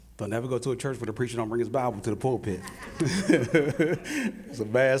Don't never go to a church where the preacher don't bring his Bible to the pulpit. It's a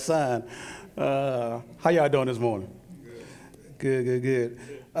bad sign. How y'all doing this morning? Good.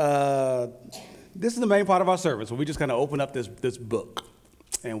 This is the main part of our service where we just kind of open up this book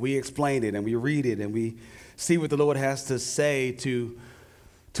and we explain it and we read it and we see what the Lord has to say to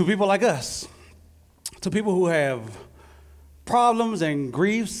people like us, to people who have problems and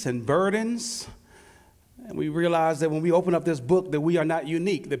griefs and burdens. And we realize that when we open up this book that we are not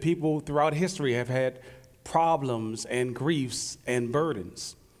unique, that people throughout history have had problems and griefs and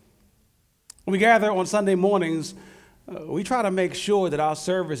burdens. When we gather on Sunday mornings, we try to make sure that our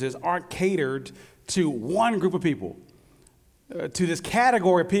services aren't catered to one group of people, to this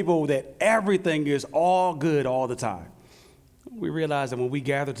category of people that everything is all good all the time. We realize that when we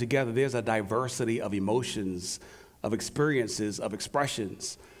gather together, there's a diversity of emotions, of experiences, of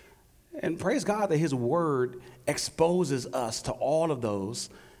expressions. And praise God that his word exposes us to all of those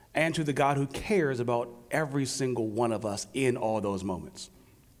and to the God who cares about every single one of us in all those moments.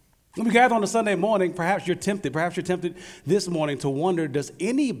 When we gather on a Sunday morning, perhaps you're tempted this morning to wonder, does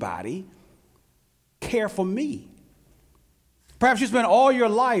anybody care for me? Perhaps you spend all your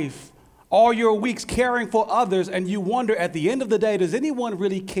life, all your weeks caring for others, and you wonder at the end of the day, does anyone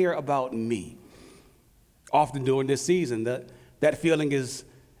really care about me? Often during this season, that feeling is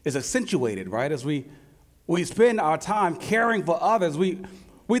accentuated, right? As we spend our time caring for others, we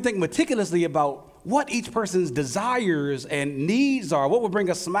think meticulously about what each person's desires and needs are, what would bring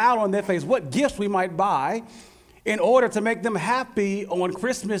a smile on their face, what gifts we might buy in order to make them happy on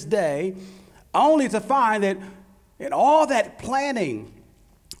Christmas Day, only to find that in all that planning,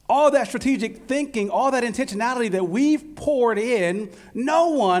 all that strategic thinking, all that intentionality that we've poured in, no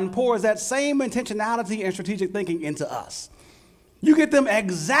one pours that same intentionality and strategic thinking into us. You get them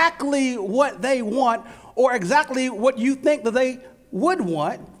exactly what they want or exactly what you think that they would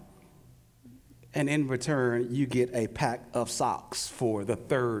want. And in return, you get a pack of socks for the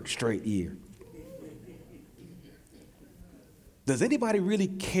third straight year. Does anybody really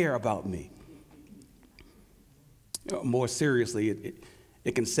care about me? More seriously,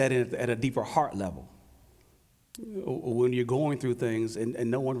 it can set in at a deeper heart level. When you're going through things and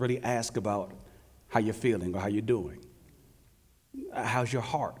no one really asks about how you're feeling or how you're doing. How's your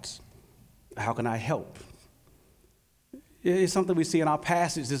heart? How can I help? It's something we see in our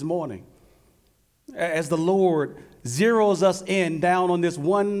passage this morning. As the Lord zeroes us in down on this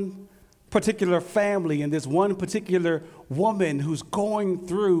one particular family and this one particular woman who's going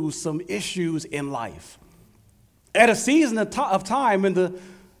through some issues in life. At a season of time in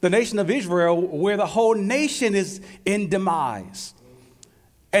the nation of Israel where the whole nation is in demise.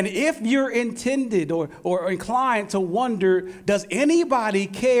 And if you're intended or inclined to wonder, does anybody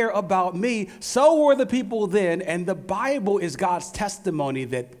care about me? So were the people then, and the Bible is God's testimony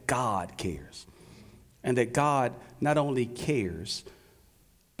that God cares. And that God not only cares,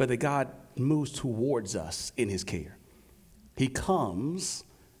 but that God moves towards us in his care. He comes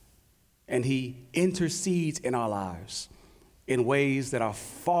and he intercedes in our lives in ways that are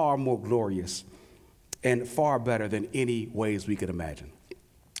far more glorious and far better than any ways we could imagine.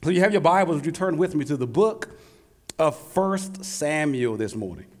 So you have your Bibles, would you turn with me to the book of 1 Samuel this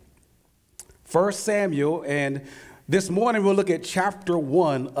morning. 1 Samuel, and this morning we'll look at chapter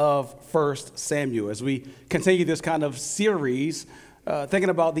 1 of 1 Samuel as we continue this kind of series,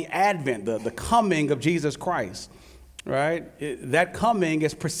 thinking about the advent, the coming of Jesus Christ, right? That coming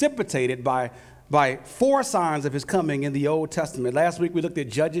is precipitated by four signs of his coming in the Old Testament. Last week we looked at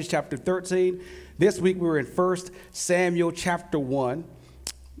Judges chapter 13. This week we were in 1 Samuel chapter 1.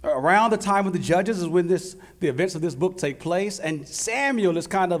 Around the time of the Judges is when the events of this book take place, and Samuel is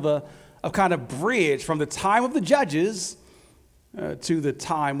kind of a bridge from the time of the Judges to the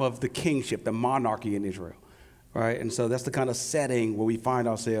time of the kingship, the monarchy in Israel, right? And so that's the kind of setting where we find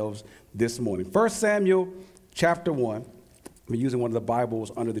ourselves this morning. 1 Samuel chapter 1. I'm using one of the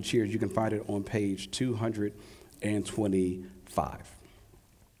Bibles under the chairs. You can find it on page 225.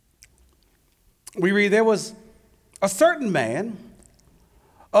 We read, there was a certain man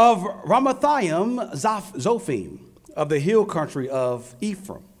of Ramathaim Zophim of the hill country of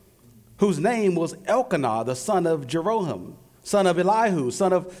Ephraim, whose name was Elkanah, the son of Jeroham, son of Elihu,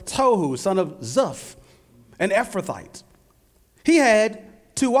 son of Tohu, son of Zuph, an Ephrathite. He had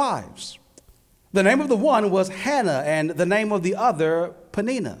two wives. The name of the one was Hannah, and the name of the other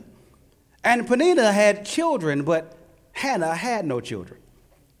Peninnah. And Peninnah had children, but Hannah had no children.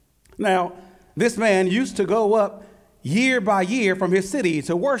 Now, this man used to go up year by year from his city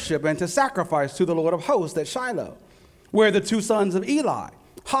to worship and to sacrifice to the Lord of hosts at Shiloh, where the two sons of Eli,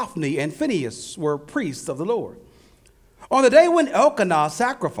 Hophni and Phinehas, were priests of the Lord. On the day when Elkanah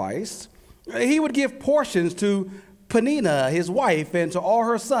sacrificed, he would give portions to Peninnah, his wife, and to all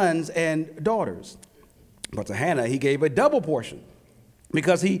her sons and daughters. But to Hannah, he gave a double portion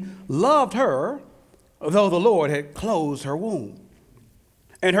because he loved her, though the Lord had closed her womb.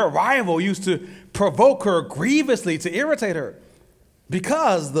 And her rival used to provoke her grievously to irritate her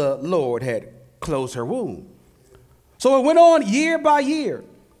because the Lord had closed her womb. So it went on year by year.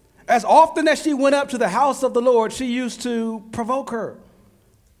 As often as she went up to the house of the Lord, she used to provoke her.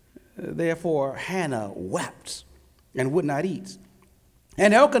 Therefore, Hannah wept and would not eat.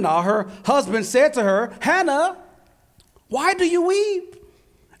 And Elkanah, her husband, said to her, Hannah, why do you weep?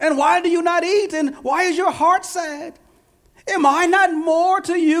 And why do you not eat? And why is your heart sad? Am I not more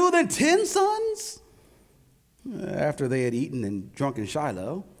to you than 10 sons? After they had eaten and drunk in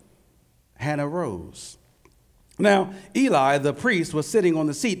Shiloh, Hannah rose. Now, Eli, the priest, was sitting on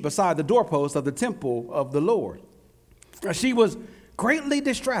the seat beside the doorpost of the temple of the Lord. She was greatly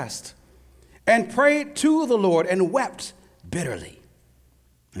distressed and prayed to the Lord and wept bitterly.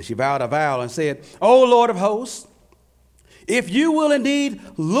 And she vowed a vow and said, O Lord of hosts, if you will indeed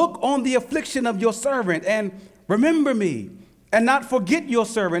look on the affliction of your servant and remember me and not forget your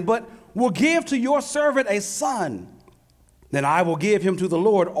servant, but will give to your servant a son, then I will give him to the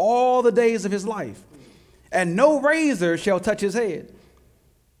Lord all the days of his life, and no razor shall touch his head.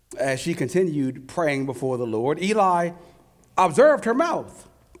 As she continued praying before the Lord, Eli observed her mouth.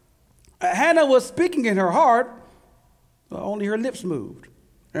 Hannah was speaking in her heart, only her lips moved,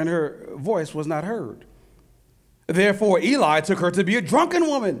 and her voice was not heard. Therefore, Eli took her to be a drunken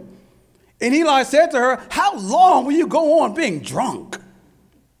woman. And Eli said to her, how long will you go on being drunk?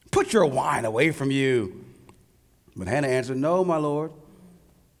 Put your wine away from you. But Hannah answered, no, my Lord.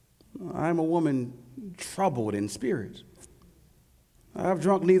 I am a woman troubled in spirit. I have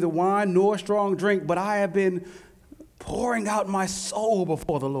drunk neither wine nor strong drink, but I have been pouring out my soul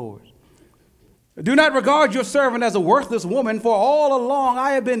before the Lord. Do not regard your servant as a worthless woman, for all along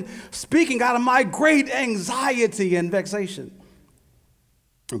I have been speaking out of my great anxiety and vexation.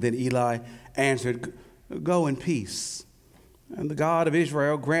 And then Eli answered, go in peace, and the God of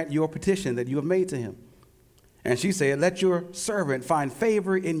Israel grant your petition that you have made to him. And she said, let your servant find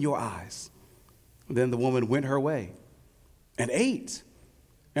favor in your eyes. Then the woman went her way and ate,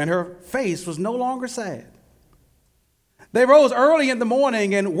 and her face was no longer sad. They rose early in the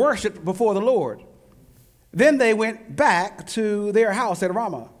morning and worshiped before the Lord. Then they went back to their house at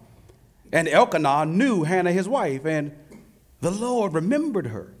Ramah. And Elkanah knew Hannah his wife, and the Lord remembered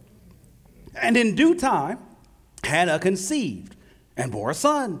her. And in due time, Hannah conceived and bore a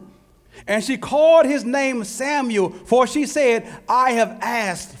son. And she called his name Samuel, for she said, I have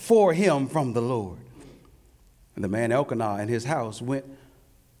asked for him from the Lord. And the man Elkanah and his house went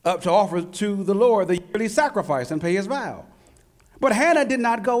up to offer to the Lord the yearly sacrifice and pay his vow. But Hannah did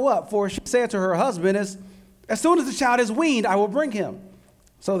not go up, for she said to her husband, as soon as the child is weaned, I will bring him,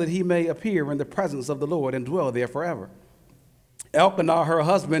 so that he may appear in the presence of the Lord and dwell there forever. Elkanah, her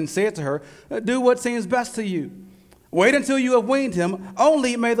husband, said to her, do what seems best to you. Wait until you have weaned him,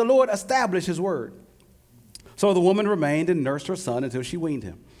 only may the Lord establish his word. So the woman remained and nursed her son until she weaned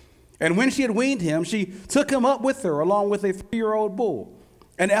him. And when she had weaned him, she took him up with her, along with a 3-year-old bull,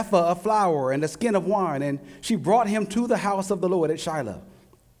 an ephah of flour, and a skin of wine, and she brought him to the house of the Lord at Shiloh.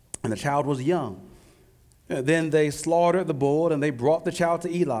 And the child was young. Then they slaughtered the bull, and they brought the child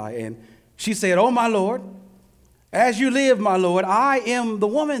to Eli. And she said, oh, my Lord, as you live, my Lord, I am the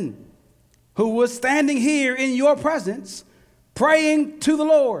woman who was standing here in your presence, praying to the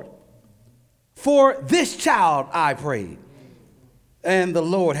Lord. For this child I prayed, and the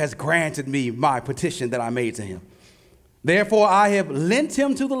Lord has granted me my petition that I made to him. Therefore, I have lent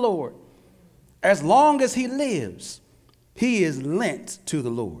him to the Lord. As long as he lives, he is lent to the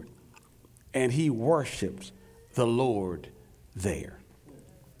Lord. And he worshiped the Lord there.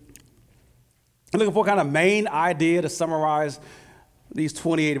 I'm looking for kind of main idea to summarize these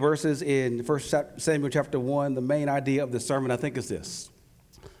 28 verses in 1 Samuel chapter 1. The main idea of the sermon, I think, is this.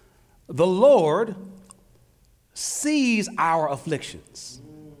 The Lord sees our afflictions,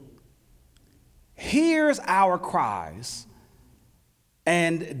 hears our cries,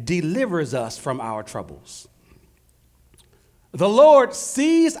 and delivers us from our troubles. The Lord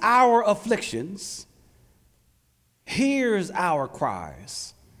sees our afflictions, hears our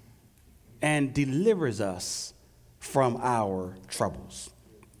cries, and delivers us from our troubles.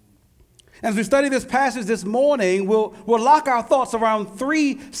 As we study this passage this morning, we'll lock our thoughts around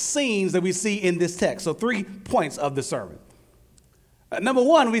 3 scenes that we see in this text. So 3 points of the sermon. Number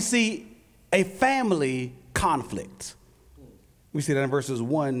 1, we see a family conflict. We see that in verses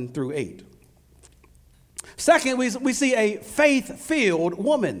 1 through 8. Second, we see a faith-filled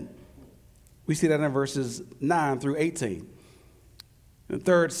woman. We see that in verses 9 through 18. In the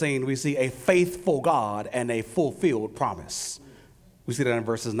third scene, we see a faithful God and a fulfilled promise. We see that in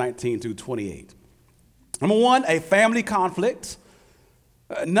verses 19 through 28. Number one, a family conflict.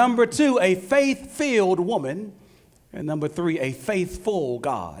 Number two, a faith-filled woman. And number three, a faithful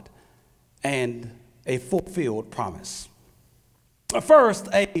God and a fulfilled promise. First,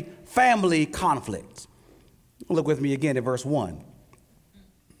 a family conflict. Look with me again at verse 1.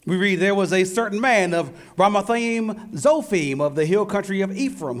 We read, there was a certain man of Ramathaim Zophim of the hill country of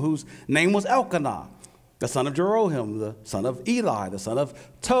Ephraim, whose name was Elkanah, the son of Jeroham, the son of Eli, the son of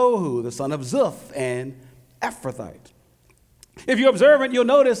Tohu, the son of Zuph, and Ephrathite. If you're observant, you'll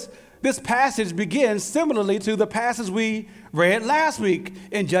notice this passage begins similarly to the passage we read last week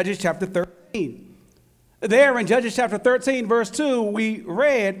in Judges chapter 13. There in Judges chapter 13, verse 2, we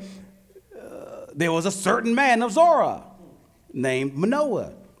read, there was a certain man of Zorah named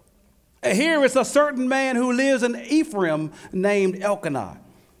Manoah. Here is a certain man who lives in Ephraim named Elkanah.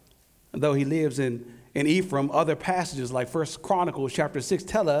 Though he lives in Ephraim, other passages like 1 Chronicles chapter 6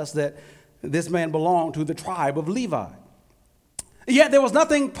 tell us that this man belonged to the tribe of Levi. Yet there was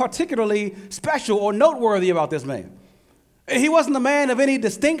nothing particularly special or noteworthy about this man. He wasn't a man of any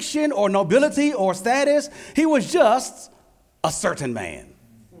distinction or nobility or status. He was just a certain man.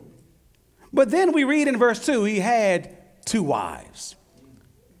 But then we read in verse 2, he had 2 wives.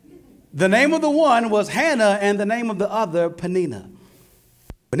 The name of the one was Hannah, and the name of the other, Peninnah.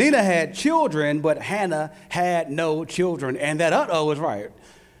 Peninnah had children, but Hannah had no children. And that is right.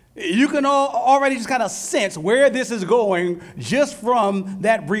 You can already just kind of sense where this is going just from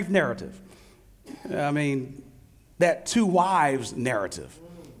that brief narrative. I mean, that 2 wives narrative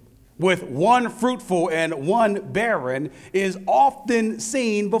with one fruitful and one barren is often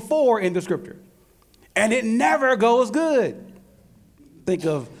seen before in the scripture. And it never goes good. Think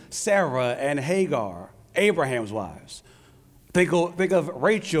of Sarah and Hagar, Abraham's wives. Think of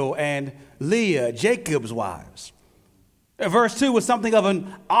Rachel and Leah, Jacob's wives. Verse 2 was something of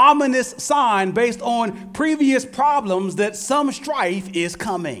an ominous sign based on previous problems that some strife is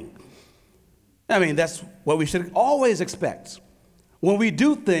coming. I mean, that's what we should always expect when we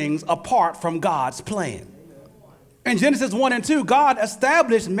do things apart from God's plan. In Genesis 1 and 2, God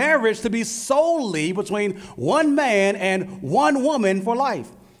established marriage to be solely between one man and one woman for life.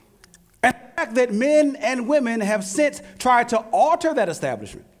 And the fact that men and women have since tried to alter that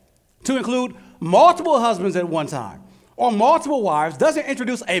establishment to include multiple husbands at one time or multiple wives doesn't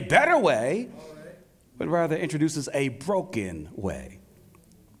introduce a better way, but rather introduces a broken way.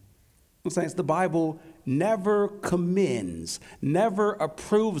 Saints, the Bible never commends, never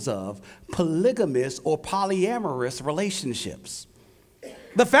approves of polygamous or polyamorous relationships.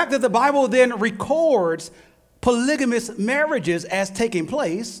 The fact that the Bible then records polygamous marriages as taking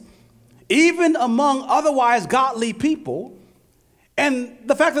place, even among otherwise godly people, and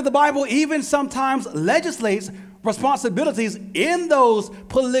the fact that the Bible even sometimes legislates responsibilities in those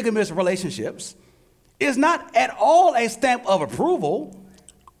polygamous relationships is not at all a stamp of approval,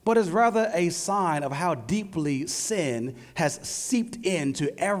 but is rather a sign of how deeply sin has seeped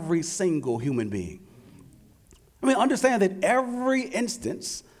into every single human being. I mean, understand that every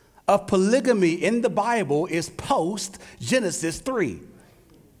instance of polygamy in the Bible is post Genesis 3.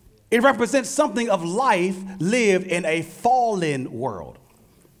 It represents something of life lived in a fallen world,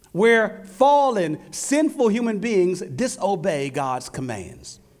 where fallen, sinful human beings disobey God's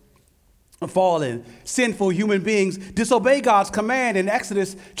commands. Fallen, sinful human beings disobey God's command in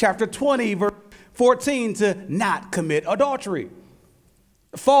Exodus chapter 20, verse 14, to not commit adultery.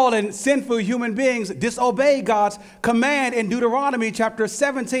 Fallen, sinful human beings disobey God's command in Deuteronomy chapter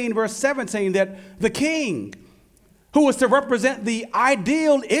 17, verse 17, that the king, who was to represent the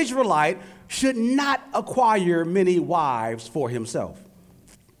ideal Israelite, should not acquire many wives for himself.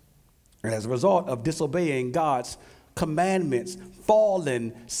 And as a result of disobeying God's commandments,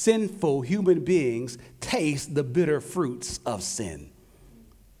 fallen, sinful human beings taste the bitter fruits of sin.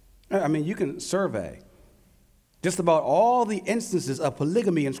 I mean, you can survey just about all the instances of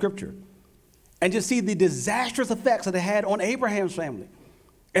polygamy in Scripture and just see the disastrous effects that it had on Abraham's family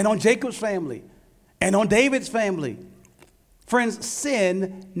and on Jacob's family and on David's family. Friends,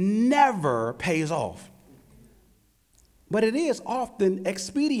 sin never pays off, but it is often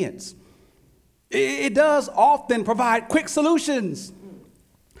expedient. It does often provide quick solutions.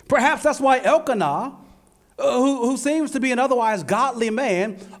 Perhaps that's why Elkanah, who seems to be an otherwise godly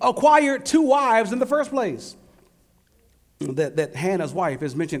man, acquired 2 wives in the first place. That Hannah's wife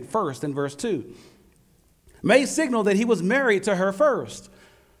is mentioned first in verse 2 may signal that he was married to her first.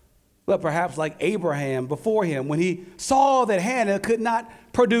 but perhaps like Abraham before him, when he saw that Hannah could not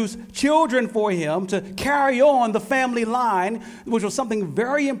produce children for him to carry on the family line, which was something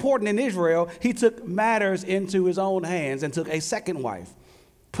very important in Israel, he took matters into his own hands and took a second wife,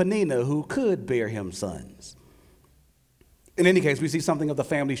 Peninnah, who could bear him sons. In any case, we see something of the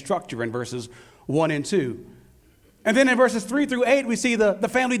family structure in verses 1 and 2. And then in verses 3 through 8, we see the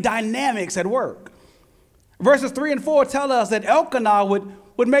family dynamics at work. Verses 3 and 4 tell us that Elkanah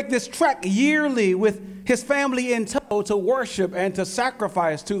would make this trek yearly with his family in tow to worship and to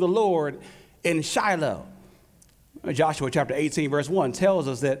sacrifice to the Lord in Shiloh. Joshua chapter 18, verse 1 tells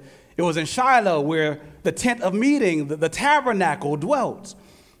us that it was in Shiloh where the tent of meeting, the tabernacle, dwelt.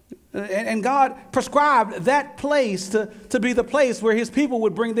 And God prescribed that place to be the place where his people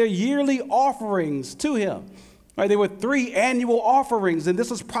would bring their yearly offerings to him. Right, there were 3 annual offerings, and this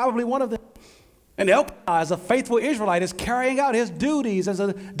was probably one of them. And Elkanah, as a faithful Israelite, is carrying out his duties as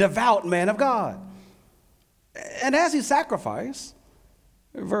a devout man of God. And as he sacrificed,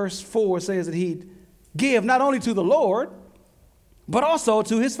 verse 4 says that he'd give not only to the Lord, but also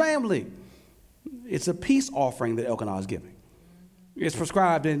to his family. It's a peace offering that Elkanah is giving. It's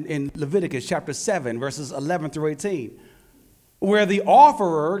prescribed in Leviticus chapter 7, verses 11 through 18, where the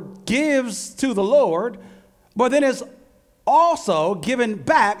offerer gives to the Lord, but then is also given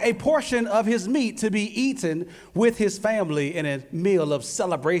back a portion of his meat to be eaten with his family in a meal of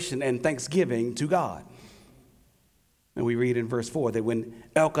celebration and thanksgiving to God. And we read in verse 4 that when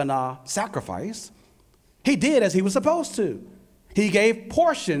Elkanah sacrificed, he did as he was supposed to. He gave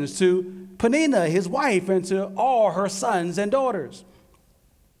portions to Peninnah, his wife, and to all her sons and daughters.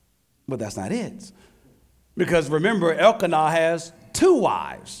 But that's not it. Because remember, Elkanah has 2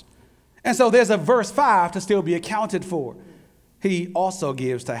 wives. And so there's a verse 5 to still be accounted for. He also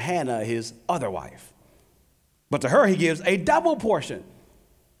gives to Hannah, his other wife. But to her, he gives a double portion.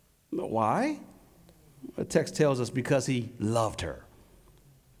 Why? The text tells us because he loved her.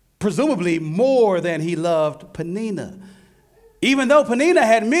 Presumably more than he loved Peninnah. Even though Peninnah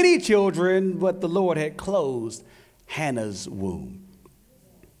had many children, but the Lord had closed Hannah's womb.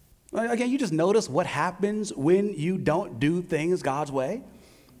 Again, you just notice what happens when you don't do things God's way.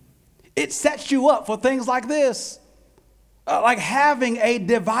 It sets you up for things like this, like having a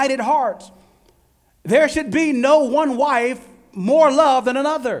divided heart. There should be no one wife more loved than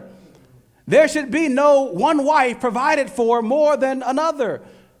another. There should be no one wife provided for more than another,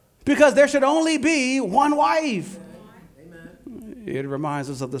 because there should only be one wife. Amen. It reminds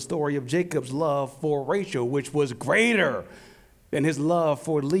us of the story of Jacob's love for Rachel, which was greater than his love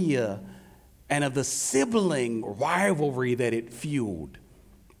for Leah, and of the sibling rivalry that it fueled.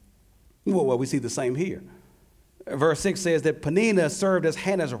 Well, we see the same here. Verse 6 says that Peninnah served as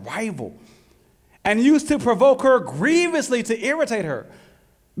Hannah's rival and used to provoke her grievously to irritate her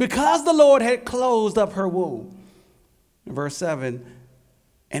because the Lord had closed up her womb. Verse 7,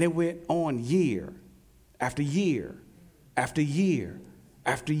 and it went on year after year after year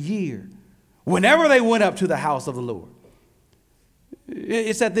after year, whenever they went up to the house of the Lord.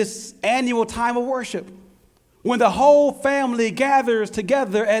 It's at this annual time of worship when the whole family gathers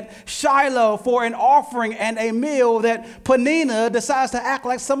together at Shiloh for an offering and a meal that Peninnah decides to act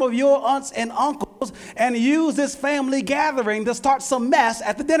like some of your aunts and uncles and use this family gathering to start some mess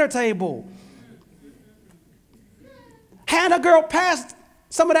at the dinner table. Hannah, girl, pass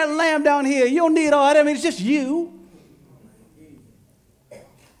some of that lamb down here. You don't need all that. I mean, it's just you.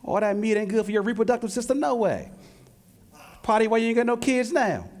 All that meat ain't good for your reproductive system. No way. Probably why you ain't got no kids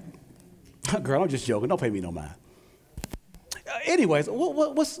now. Girl, I'm just joking. Don't pay me no mind. Anyways,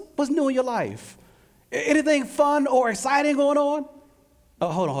 what's new in your life? Anything fun or exciting going on?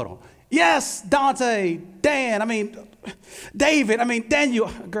 Hold on. Yes, Dante, Dan, David, Daniel.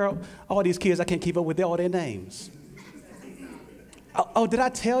 Girl, all these kids, I can't keep up with all their names. Oh, did I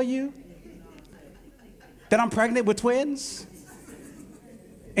tell you that I'm pregnant with twins?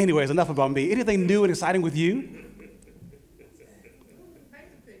 Anyways, enough about me. Anything new and exciting with you?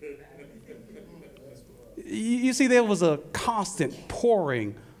 You see, there was a constant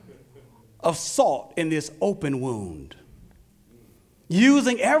pouring of salt in this open wound,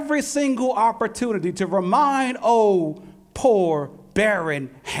 using every single opportunity to remind poor,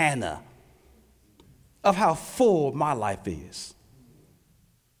 barren Hannah of how full my life is.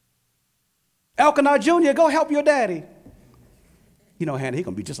 Elkanah Jr., go help your daddy. You know, Hannah, he's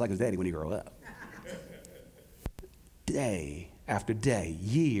going to be just like his daddy when he grow up. Day after day,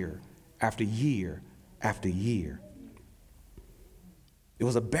 year after year after year. It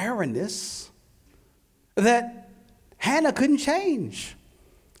was a barrenness that Hannah couldn't change.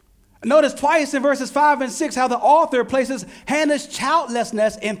 Notice twice in verses 5 and 6 how the author places Hannah's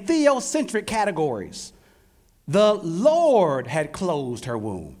childlessness in theocentric categories. The Lord had closed her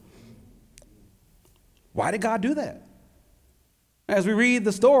womb. Why did God do that? As we read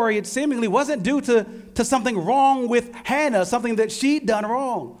the story, it seemingly wasn't due to something wrong with Hannah, something that she'd done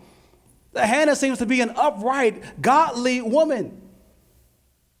wrong. Hannah seems to be an upright, godly woman.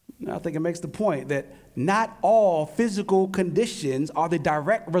 I think it makes the point that not all physical conditions are the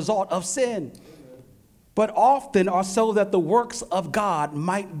direct result of sin, but often are so that the works of God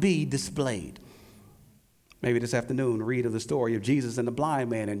might be displayed. Maybe this afternoon, read of the story of Jesus and the blind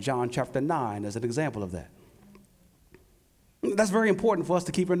man in John chapter 9 as an example of that. That's very important for us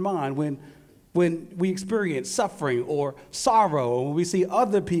to keep in mind when we experience suffering or sorrow, or when we see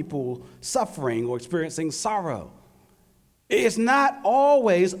other people suffering or experiencing sorrow. It's not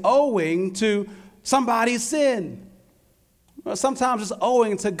always owing to somebody's sin. Sometimes it's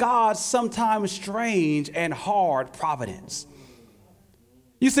owing to God's sometimes strange and hard providence.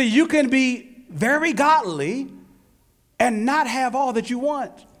 You see, you can be very godly and not have all that you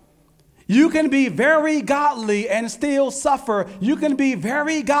want. You can be very godly and still suffer. You can be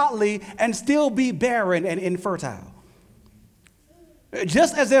very godly and still be barren and infertile.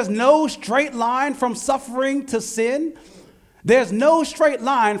 Just as there's no straight line from suffering to sin, there's no straight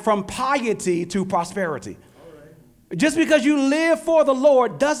line from piety to prosperity. Just because you live for the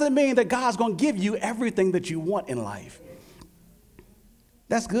Lord doesn't mean that God's going to give you everything that you want in life.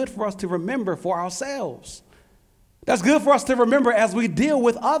 That's good for us to remember for ourselves. That's good for us to remember as we deal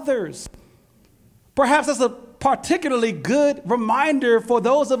with others. Perhaps that's a particularly good reminder for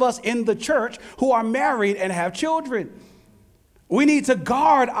those of us in the church who are married and have children. We need to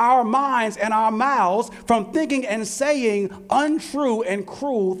guard our minds and our mouths from thinking and saying untrue and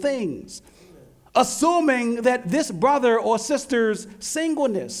cruel things, assuming that this brother or sister's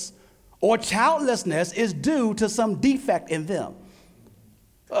singleness or childlessness is due to some defect in them,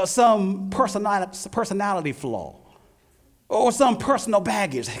 some personality flaw, or some personal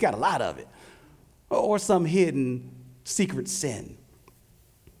baggage. They got a lot of it, or some hidden secret sin.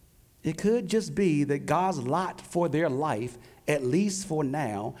 It could just be that God's lot for their life, at least for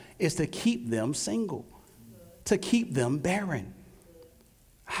now, is to keep them single, to keep them barren.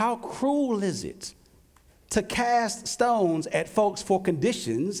 How cruel is it to cast stones at folks for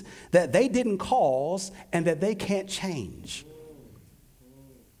conditions that they didn't cause and that they can't change?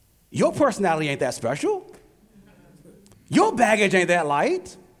 Your personality ain't that special. Your baggage ain't that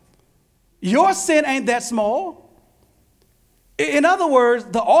light. Your sin ain't that small. In other words,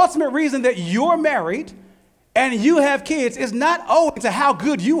 the ultimate reason that you're married and you have kids is not owing to how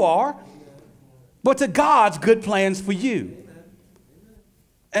good you are, but to God's good plans for you.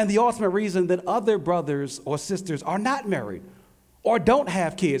 And the ultimate reason that other brothers or sisters are not married or don't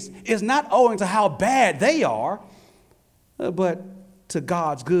have kids is not owing to how bad they are, but to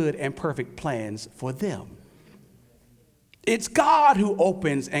God's good and perfect plans for them. It's God who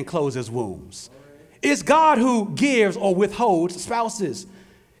opens and closes wombs. It's God who gives or withholds spouses.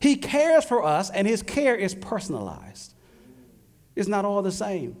 He cares for us, and his care is personalized. It's not all the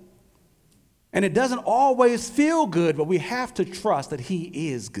same. And it doesn't always feel good, but we have to trust that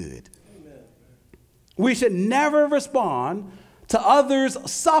he is good. Amen. We should never respond to others'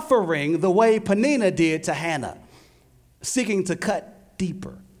 suffering the way Peninnah did to Hannah, seeking to cut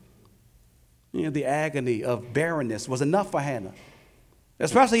deeper. You know, the agony of barrenness was enough for Hannah,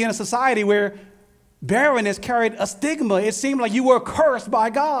 especially in a society where barrenness carried a stigma. It seemed like you were cursed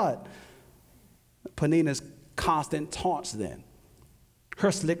by God. Peninnah's constant taunts then,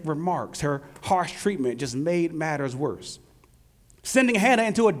 her slick remarks, her harsh treatment just made matters worse, sending Hannah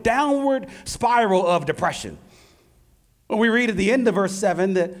into a downward spiral of depression. We read at the end of verse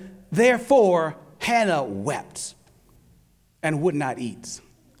 7 that therefore Hannah wept and would not eat.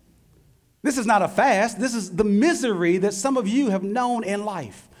 This is not a fast. This is the misery that some of you have known in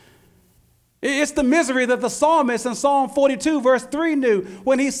life. It's the misery that the psalmist in Psalm 42 verse 3 knew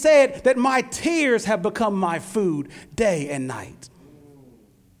when he said that my tears have become my food day and night.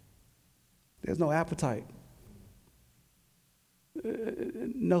 There's no appetite,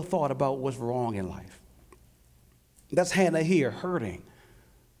 no thought about what's wrong in life. That's Hannah here, hurting,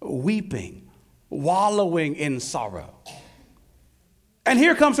 weeping, wallowing in sorrow. And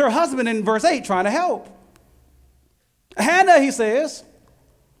here comes her husband in verse 8 trying to help. Hannah, he says,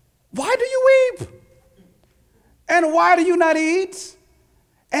 why do you weep? And why do you not eat?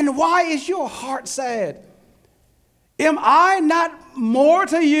 And why is your heart sad? Am I not more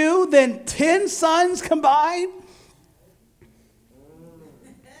to you than 10 sons combined?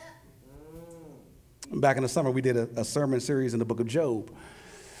 Back in the summer, we did a sermon series in the book of Job.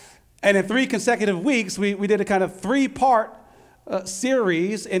 And in 3 consecutive weeks, we did a kind of 3-part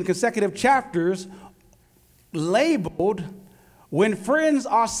series in consecutive chapters labeled When Friends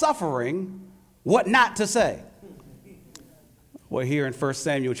Are Suffering, What Not to Say. Well, here in 1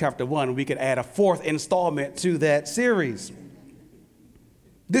 Samuel chapter 1, we could add a 4th installment to that series.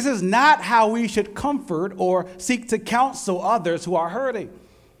 This is not how we should comfort or seek to counsel others who are hurting.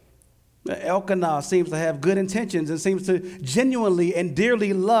 Elkanah seems to have good intentions and seems to genuinely and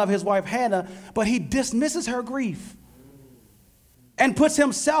dearly love his wife Hannah, but he dismisses her grief and puts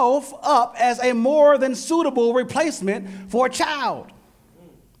himself up as a more than suitable replacement for a child.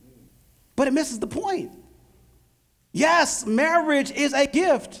 But it misses the point. Yes, marriage is a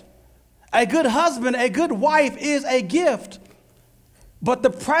gift. A good husband, a good wife is a gift. But the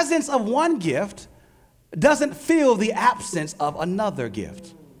presence of one gift doesn't fill the absence of another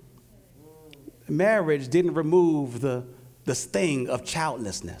gift. Marriage didn't remove the sting of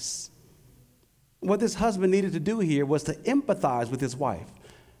childlessness. What this husband needed to do here was to empathize with his wife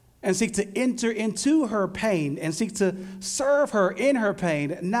and seek to enter into her pain and seek to serve her in her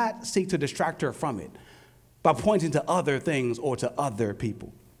pain, not seek to distract her from it by pointing to other things or to other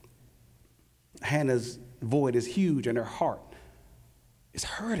people. Hannah's void is huge and her heart is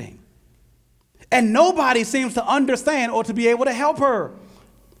hurting. And nobody seems to understand or to be able to help her.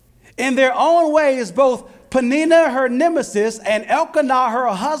 In their own ways, both Peninnah, her nemesis, and Elkanah, her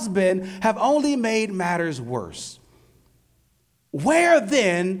husband, have only made matters worse. Where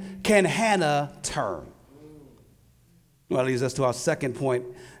then can Hannah turn? Well, that leads us to our second point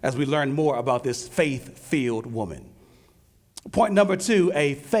as we learn more about this faith-filled woman. Point number 2,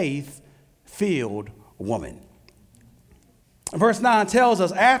 a faith-filled woman. Verse 9 tells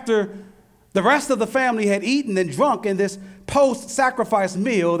us, after the rest of the family had eaten and drunk in this post-sacrifice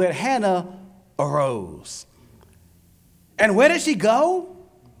meal, that Hannah arose. And where did she go?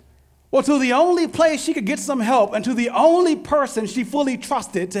 Well, to the only place she could get some help and to the only person she fully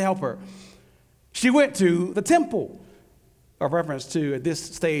trusted to help her. She went to the temple, a reference to, at this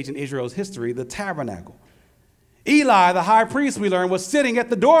stage in Israel's history, the tabernacle. Eli, the high priest, we learned, was sitting at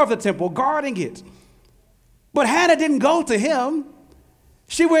the door of the temple guarding it. But Hannah didn't go to him.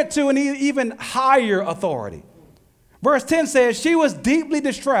 She went to an even higher authority. Verse 10 says, she was deeply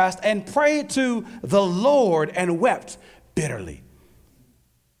distressed and prayed to the Lord and wept bitterly.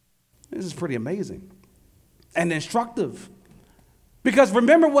 This is pretty amazing and instructive. Because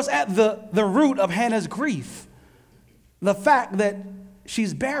remember what's at the root of Hannah's grief. The fact that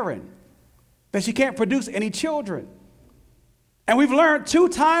she's barren, that she can't produce any children. And we've learned 2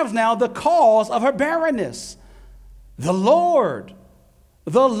 times now the cause of her barrenness. The Lord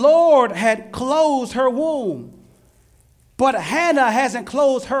had closed her womb. But Hannah hasn't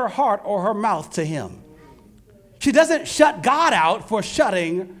closed her heart or her mouth to him. She doesn't shut God out for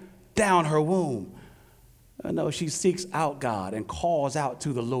shutting down her womb. No, she seeks out God and calls out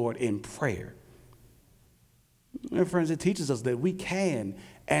to the Lord in prayer. And friends, it teaches us that we can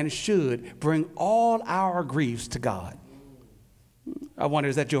and should bring all our griefs to God. I wonder,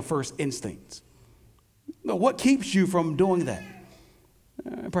 is that your first instinct? What keeps you from doing that?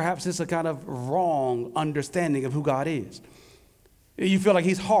 Perhaps it's a kind of wrong understanding of who God is. You feel like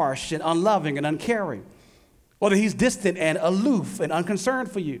he's harsh and unloving and uncaring, or that he's distant and aloof and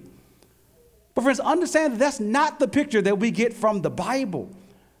unconcerned for you. But friends, understand that that's not the picture that we get from the Bible.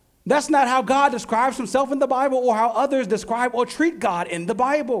 That's not how God describes himself in the Bible or how others describe or treat God in the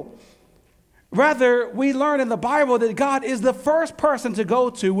Bible. Rather, we learn in the Bible that God is the first person to go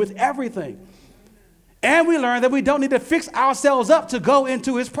to with everything. And we learn that we don't need to fix ourselves up to go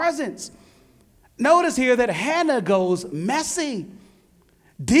into his presence. Notice here that Hannah goes messy,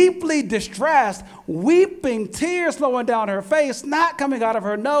 deeply distressed, weeping, tears flowing down her face, not coming out of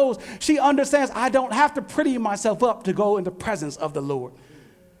her nose. She understands, I don't have to pretty myself up to go in the presence of the Lord.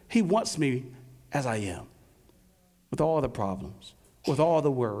 He wants me as I am, with all the problems, with all the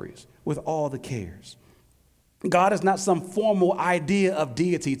worries, with all the cares. God is not some formal idea of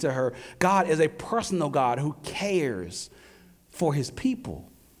deity to her. God is a personal God who cares for his people.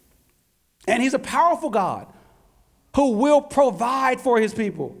 And he's a powerful God who will provide for his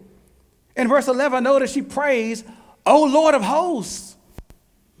people. In verse 11, notice she prays, O Lord of hosts.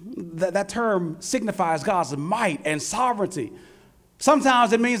 That term signifies God's might and sovereignty.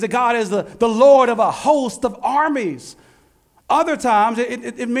 Sometimes it means that God is the Lord of a host of armies. Other times,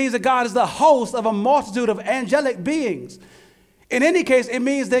 it means that God is the host of a multitude of angelic beings. In any case, it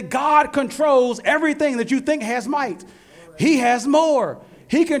means that God controls everything that you think has might. He has more.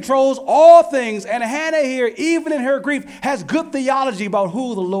 He controls all things. And Hannah here, even in her grief, has good theology about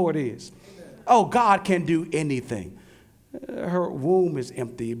who the Lord is. Oh, God can do anything. Her womb is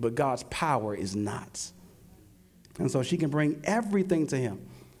empty, but God's power is not. And so she can bring everything to him,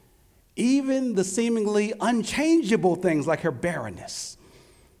 even the seemingly unchangeable things like her barrenness.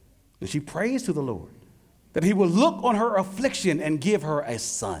 And she prays to the Lord that he will look on her affliction and give her a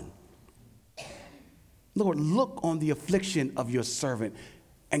son. Lord, look on the affliction of your servant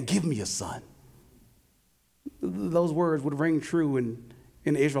and give me a son. Those words would ring true in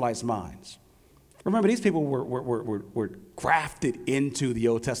the Israelites' minds. Remember, these people were grafted into the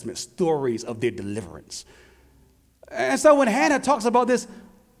Old Testament stories of their deliverance. And so when Hannah talks about this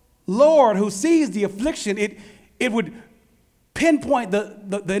Lord who sees the affliction, it would pinpoint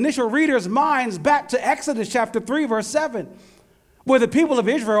the initial reader's minds back to Exodus chapter 3, verse 7, where the people of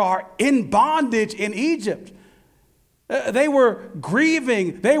Israel are in bondage in Egypt. They were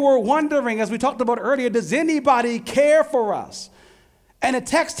grieving. They were wondering, as we talked about earlier, does anybody care for us? And the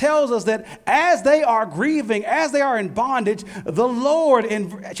text tells us that as they are grieving, as they are in bondage, the Lord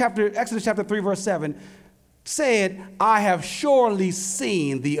in Exodus chapter 3, verse 7, said, I have surely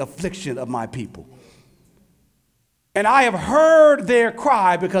seen the affliction of my people. And I have heard their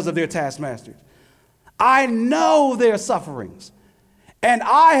cry because of their taskmasters. I know their sufferings. And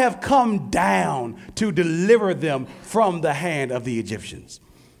I have come down to deliver them from the hand of the Egyptians.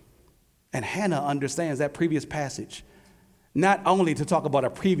 And Hannah understands that previous passage, not only to talk about a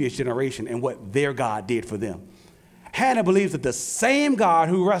previous generation and what their God did for them. Hannah believes that the same God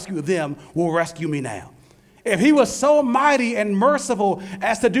who rescued them will rescue me now. If he was so mighty and merciful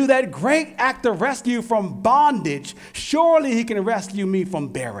as to do that great act of rescue from bondage, surely he can rescue me from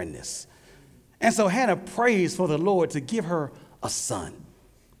barrenness. And so Hannah prays for the Lord to give her a son.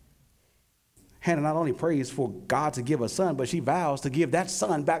 Hannah not only prays for God to give a son, but she vows to give that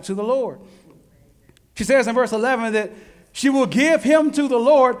son back to the Lord. She says in verse 11 that she will give him to the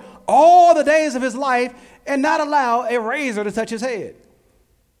Lord all the days of his life and not allow a razor to touch his head.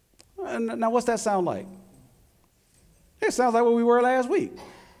 Now, what's that sound like? It sounds like what we were last week,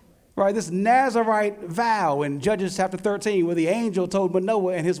 right? This Nazirite vow in Judges chapter 13, where the angel told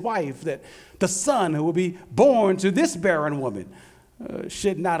Manoah and his wife that the son who will be born to this barren woman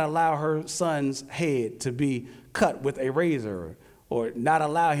should not allow her son's head to be cut with a razor or not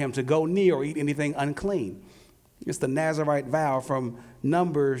allow him to go near or eat anything unclean. It's the Nazirite vow from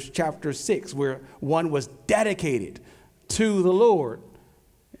Numbers chapter 6, where one was dedicated to the Lord.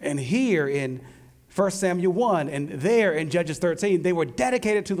 And here in 1 Samuel 1 and there in Judges 13, they were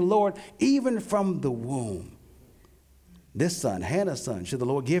dedicated to the Lord even from the womb. This son, Hannah's son, should the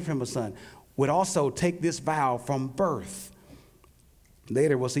Lord give him a son, would also take this vow from birth.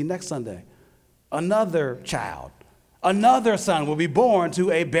 Later, we'll see next Sunday, another child, another son will be born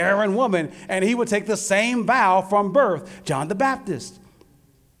to a barren woman, and he would take the same vow from birth, John the Baptist.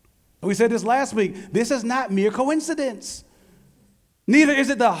 We said this last week. This is not mere coincidence. Neither is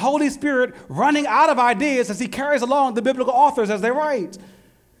it the Holy Spirit running out of ideas as he carries along the biblical authors as they write.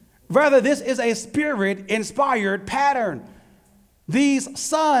 Rather, this is a Spirit-inspired pattern. These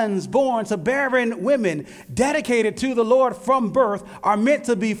sons born to barren women, dedicated to the Lord from birth, are meant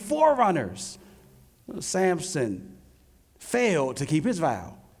to be forerunners. Samson failed to keep his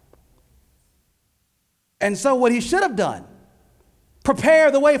vow. And so what he should have done,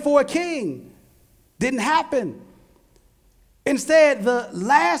 prepare the way for a king, didn't happen. Instead, the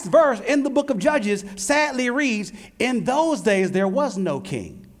last verse in the book of Judges sadly reads, in those days there was no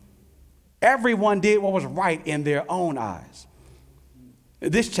king. Everyone did what was right in their own eyes.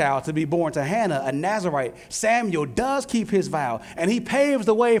 This child to be born to Hannah, a Nazirite, Samuel, does keep his vow, and he paves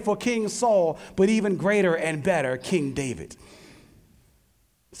the way for King Saul, but even greater and better, King David,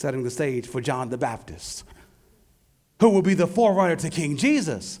 setting the stage for John the Baptist, who will be the forerunner to King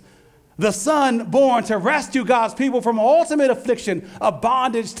Jesus, the son born to rescue God's people from ultimate affliction of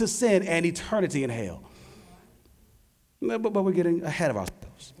bondage to sin and eternity in hell. But we're getting ahead of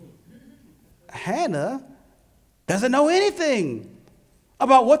ourselves. Hannah doesn't know anything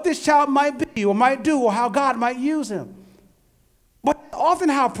about what this child might be or might do or how God might use him. But often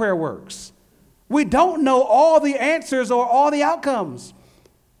how prayer works. We don't know all the answers or all the outcomes.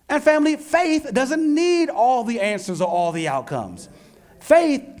 And family, faith doesn't need all the answers or all the outcomes.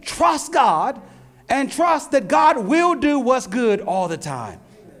 Faith trusts God and trusts that God will do what's good all the time.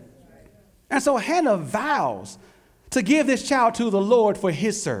 And so Hannah vows to give this child to the Lord for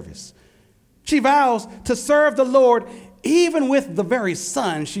his service. She vows to serve the Lord even with the very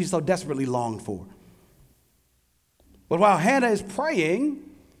son she so desperately longed for. But while Hannah is praying,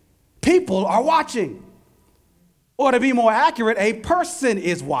 people are watching. Or to be more accurate, a person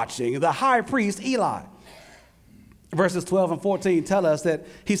is watching, the high priest Eli. Verses 12 and 14 tell us that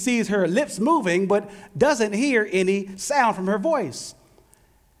he sees her lips moving, but doesn't hear any sound from her voice.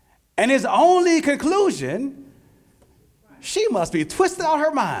 And his only conclusion, she must be twisted out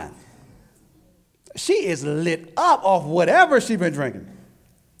her mind. She is lit up off whatever she's been drinking.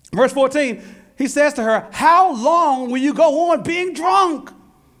 Verse 14, he says to her, how long will you go on being drunk?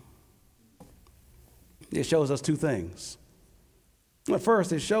 It shows us two things. At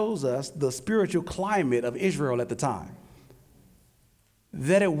first, it shows us the spiritual climate of Israel at the time.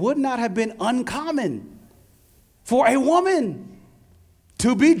 That it would not have been uncommon for a woman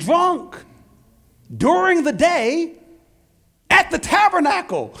to be drunk during the day at the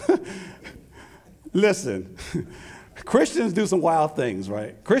tabernacle. Listen, Christians do some wild things,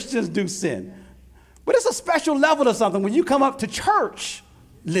 right? Christians do sin. But it's a special level of something when you come up to church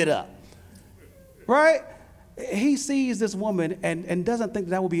lit up, right? He sees this woman and doesn't think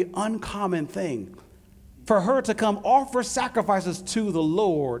that would be an uncommon thing for her to come offer sacrifices to the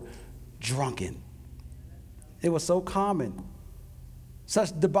Lord drunken. It was so common.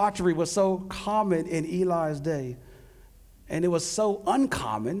 Such debauchery was so common in Eli's day. And it was so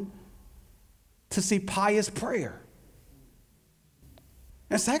uncommon to see pious prayer.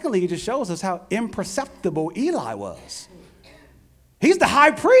 And secondly, it just shows us how imperceptible Eli was. He's the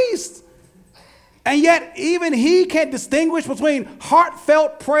high priest. And yet, even he can't distinguish between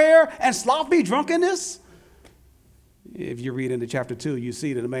heartfelt prayer and sloppy drunkenness. If you read into chapter 2, you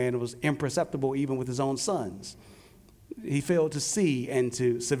see that the man was imperceptible even with his own sons. He failed to see and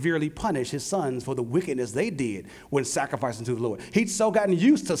to severely punish his sons for the wickedness they did when sacrificing to the Lord. He'd so gotten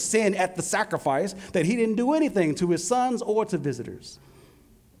used to sin at the sacrifice that he didn't do anything to his sons or to visitors.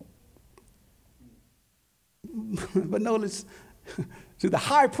 But notice, to the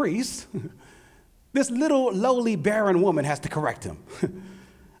high priest, this little lowly barren woman has to correct him.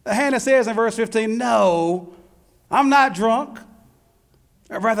 Hannah says in verse 15, no, I'm not drunk.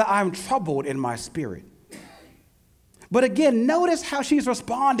 Rather, I'm troubled in my spirit. But again, notice how she's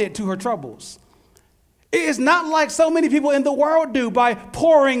responded to her troubles. It is not like so many people in the world do by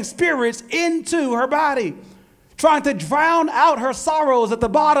pouring spirits into her body, trying to drown out her sorrows at the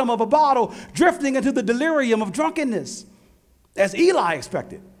bottom of a bottle, drifting into the delirium of drunkenness, as Eli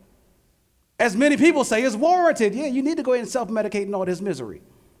expected. As many people say, is warranted. Yeah, you need to go ahead and self-medicate and all this misery.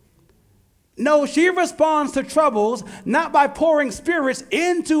 No, she responds to troubles not by pouring spirits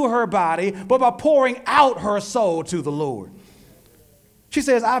into her body, but by pouring out her soul to the Lord. She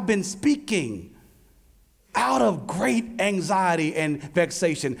says, I've been speaking out of great anxiety and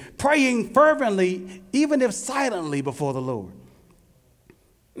vexation, praying fervently, even if silently, before the Lord.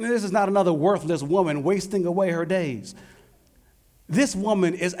 This is not another worthless woman wasting away her days. This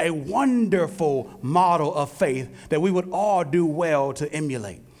woman is a wonderful model of faith that we would all do well to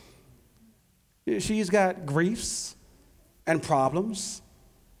emulate. She's got griefs and problems.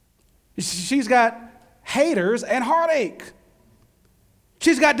 She's got haters and heartache.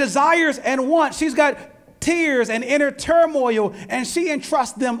 She's got desires and wants. She's got tears and inner turmoil, and she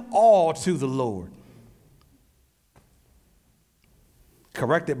entrusts them all to the Lord.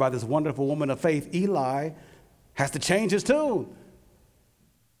 Corrected by this wonderful woman of faith, Eli has to change his tune.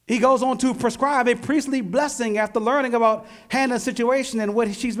 He goes on to prescribe a priestly blessing after learning about Hannah's situation and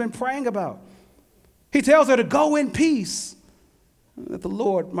what she's been praying about. He tells her to go in peace, that the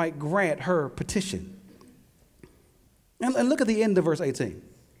Lord might grant her petition. And look at the end of verse 18.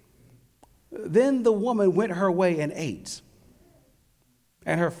 Then the woman went her way and ate,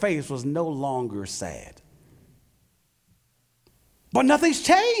 and her face was no longer sad. But nothing's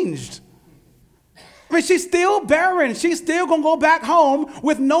changed. I mean, she's still barren. She's still going to go back home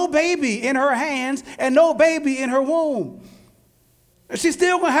with no baby in her hands and no baby in her womb. She's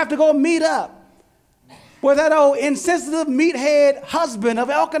still going to have to go meet up with that old insensitive meathead husband of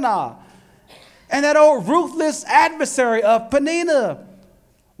Elkanah and that old ruthless adversary of Peninnah.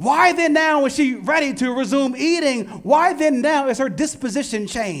 Why then now is she ready to resume eating? Why then now is her disposition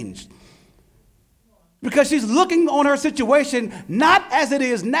changed? Because she's looking on her situation not as it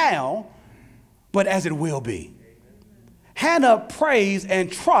is now, but as it will be. Hannah prays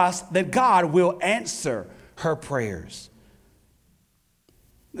and trusts that God will answer her prayers.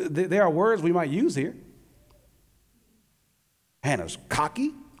 There are words we might use here. Hannah's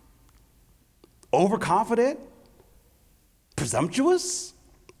cocky, overconfident, presumptuous.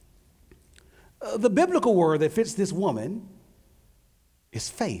 The biblical word that fits this woman is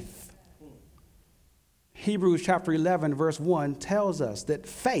faith. Hebrews chapter 11, verse 1 tells us that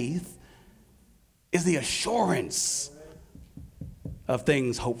faith is the assurance of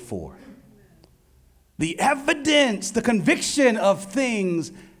things hoped for, the evidence, the conviction of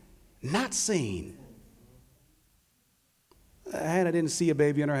things not seen. Hannah didn't see a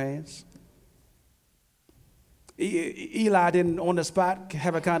baby in her hands. Eli didn't on the spot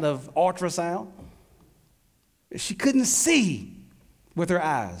have a kind of ultrasound. She couldn't see with her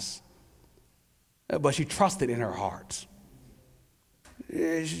eyes, but she trusted in her heart.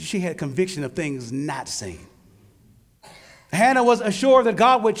 She had conviction of things not seen. Hannah was assured that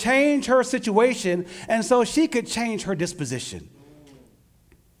God would change her situation, and so she could change her disposition.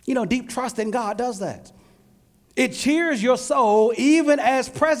 You know, deep trust in God does that. It cheers your soul even as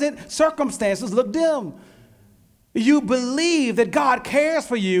present circumstances look dim. You believe that God cares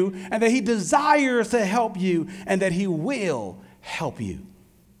for you and that he desires to help you and that he will help you.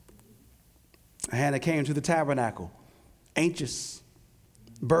 Hannah came to the tabernacle, anxious,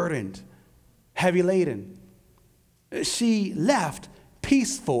 burdened, heavy laden. She left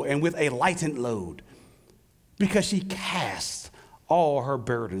peaceful and with a lightened load because she cast all her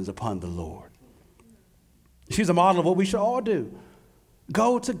burdens upon the Lord. She's a model of what we should all do.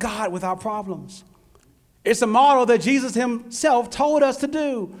 Go to God with our problems. It's a model that Jesus himself told us to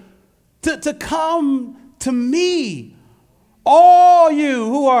do. To come to me, all you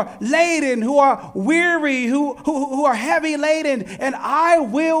who are laden, who are weary, who are heavy laden, and I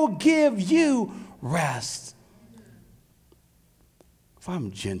will give you rest. If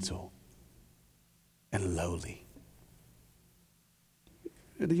I'm gentle and lowly.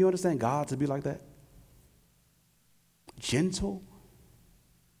 Do you understand God to be like that? Gentle,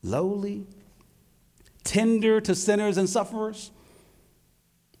 lowly, tender to sinners and sufferers.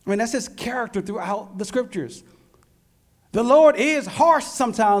 I mean, that's his character throughout the scriptures. The Lord is harsh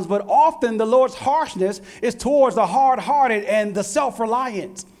sometimes, but often the Lord's harshness is towards the hard-hearted and the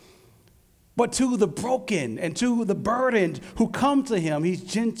self-reliant. But to the broken and to the burdened who come to him, he's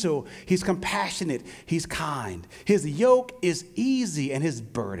gentle, he's compassionate, he's kind. His yoke is easy and his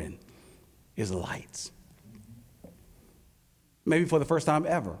burden is light. Maybe for the first time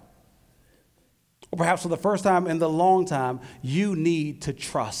ever, or perhaps for the first time in the long time, you need to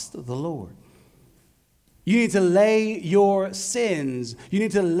trust the Lord. You need to lay your sins, you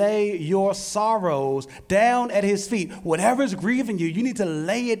need to lay your sorrows down at his feet. Whatever's grieving you, you need to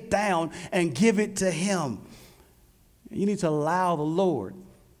lay it down and give it to him. You need to allow the Lord,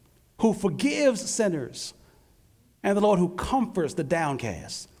 who forgives sinners, and the Lord who comforts the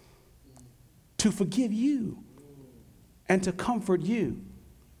downcast, to forgive you and to comfort you.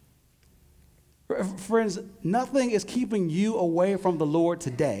 Friends, nothing is keeping you away from the Lord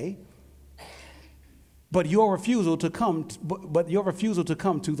today, but your refusal to come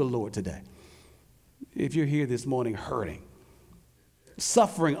to the Lord today. If you're here this morning hurting,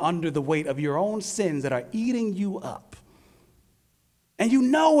 suffering under the weight of your own sins that are eating you up, and you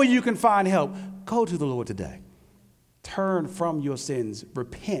know where you can find help, go to the Lord today. Turn from your sins,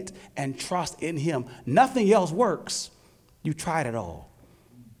 repent, and trust in him. Nothing else works. You tried it all.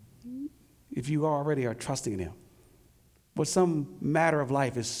 If you already are trusting in him. But some matter of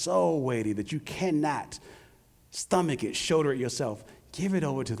life is so weighty that you cannot stomach it, shoulder it yourself. Give it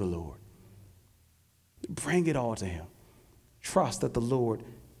over to the Lord. Bring it all to him. Trust that the Lord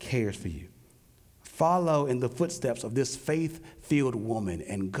cares for you. Follow in the footsteps of this faith-filled woman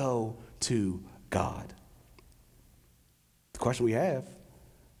and go to God. The question we have,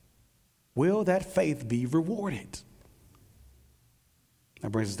 will that faith be rewarded?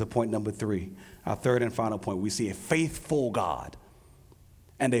 That brings us to point number 3, our third and final point. We see a faithful God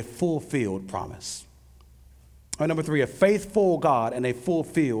and a fulfilled promise. Point number 3, a faithful God and a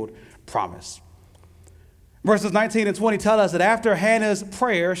fulfilled promise. Verses 19 and 20 tell us that after Hannah's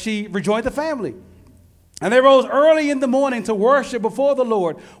prayer, she rejoined the family. And they rose early in the morning to worship before the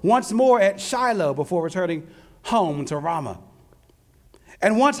Lord once more at Shiloh before returning home to Ramah.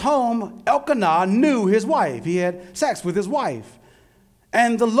 And once home, Elkanah knew his wife. He had sex with his wife.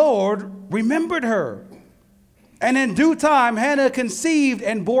 And the Lord remembered her. And in due time, Hannah conceived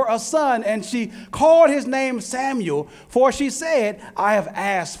and bore a son, and she called his name Samuel, for she said, I have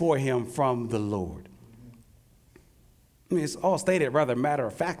asked for him from the Lord. I mean, it's all stated rather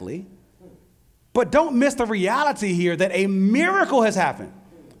matter-of-factly. But don't miss the reality here that a miracle has happened.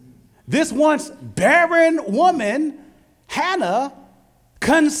 This once barren woman, Hannah,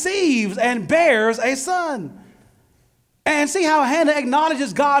 conceives and bears a son. And see how Hannah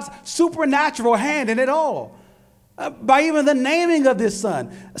acknowledges God's supernatural hand in it all. By even the naming of this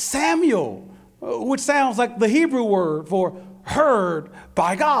son, Samuel, which sounds like the Hebrew word for heard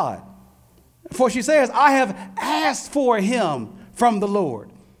by God. For she says, I have asked for him from the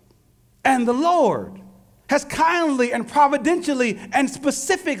Lord. And the Lord has kindly and providentially and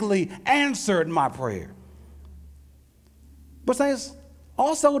specifically answered my prayer. But saints,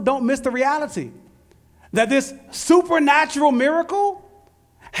 also don't miss the reality that this supernatural miracle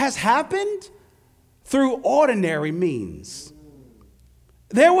has happened through ordinary means.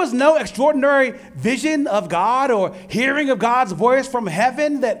 There was no extraordinary vision of God or hearing of God's voice from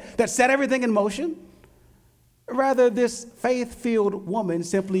heaven that set everything in motion. Rather, this faith-filled woman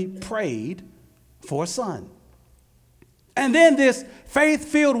simply prayed for a son. And then this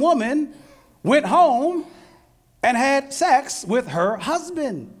faith-filled woman went home and had sex with her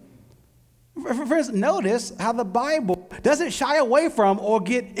husband. Friends, notice how the Bible doesn't shy away from or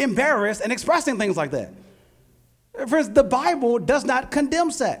get embarrassed in expressing things like that. Friends, the Bible does not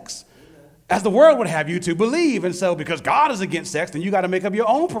condemn sex, as the world would have you to believe. And so because God is against sex, then you got to make up your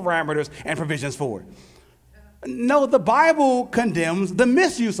own parameters and provisions for it. No, the Bible condemns the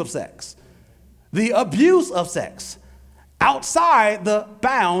misuse of sex, the abuse of sex outside the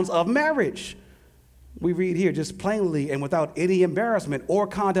bounds of marriage. We read here just plainly and without any embarrassment or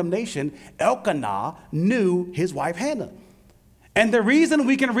condemnation, Elkanah knew his wife Hannah. And the reason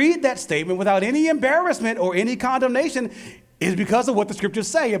we can read that statement without any embarrassment or any condemnation is because of what the scriptures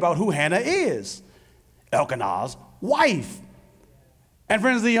say about who Hannah is, Elkanah's wife. And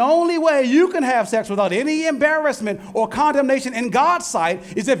friends, the only way you can have sex without any embarrassment or condemnation in God's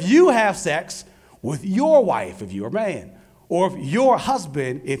sight is if you have sex with your wife, if you're a man, or your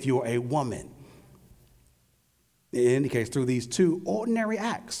husband, if you're a woman. In any case, through these two ordinary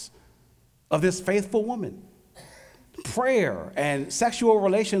acts of this faithful woman, prayer and sexual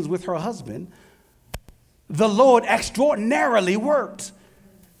relations with her husband, the Lord extraordinarily worked,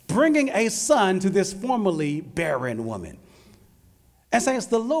 bringing a son to this formerly barren woman. And saints,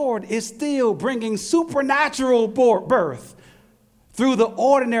 the Lord is still bringing supernatural birth through the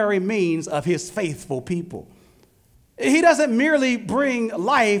ordinary means of his faithful people. He doesn't merely bring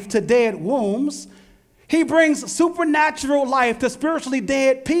life to dead wombs. He brings supernatural life to spiritually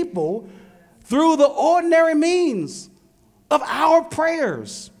dead people through the ordinary means of our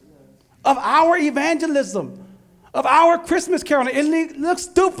prayers, of our evangelism, of our Christmas caroling. It looks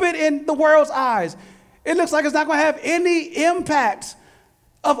stupid in the world's eyes. It looks like it's not going to have any impact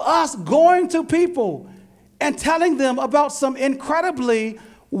of us going to people and telling them about some incredibly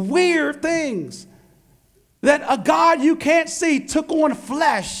weird things. That a God you can't see took on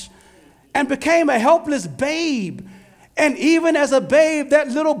flesh and became a helpless babe. And even as a babe, that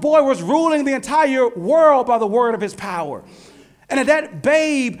little boy was ruling the entire world by the word of his power. And that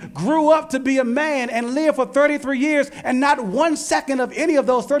babe grew up to be a man and lived for 33 years, and not 1 second of any of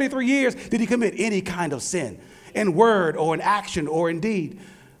those 33 years did he commit any kind of sin in word or in action or in deed.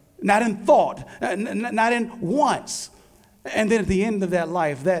 Not in thought, not in once. And then at the end of that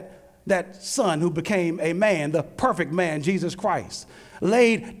life, that son who became a man, the perfect man, Jesus Christ,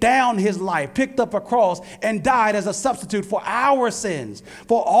 laid down his life, picked up a cross, and died as a substitute for our sins,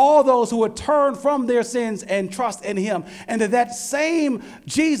 for all those who would turn from their sins and trust in him. And that same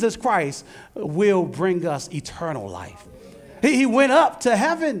Jesus Christ will bring us eternal life. He went up to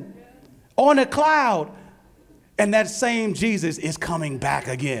heaven on a cloud, and that same Jesus is coming back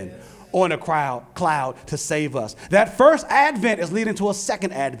again on a cloud to save us. That first advent is leading to a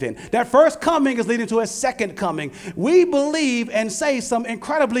second advent. That first coming is leading to a second coming. We believe and say some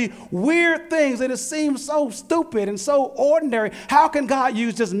incredibly weird things that it seems so stupid and so ordinary. How can God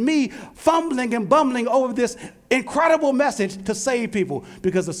use just me fumbling and bumbling over this incredible message to save people?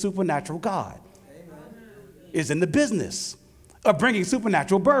 Because the supernatural God is in the business of bringing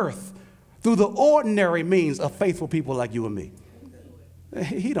supernatural birth through the ordinary means of faithful people like you and me.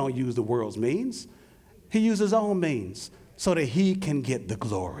 He don't use the world's means. He uses his own means so that he can get the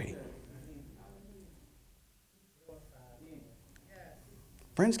glory.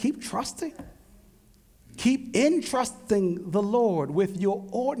 Friends, keep trusting. Keep entrusting the Lord with your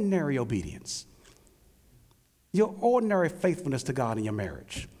ordinary obedience, your ordinary faithfulness to God in your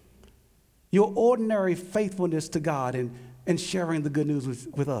marriage, your ordinary faithfulness to God in sharing the good news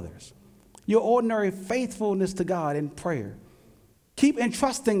with others, your ordinary faithfulness to God in prayer. Keep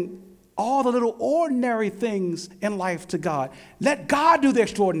entrusting all the little ordinary things in life to God. Let God do the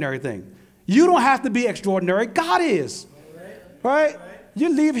extraordinary thing. You don't have to be extraordinary. God is. Right? You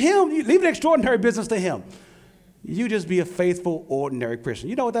leave him. You leave the extraordinary business to him. You just be a faithful, ordinary Christian.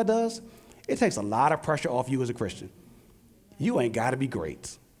 You know what that does? It takes a lot of pressure off you as a Christian. You ain't got to be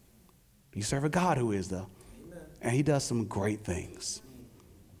great. You serve a God who is, though. And he does some great things.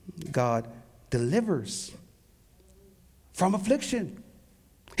 God delivers from affliction.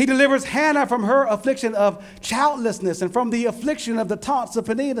 He delivers Hannah from her affliction of childlessness and from the affliction of the taunts of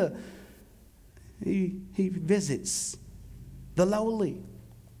Peninnah. He visits the lowly.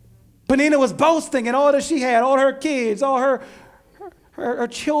 Peninnah was boasting in all that she had, all her kids, all her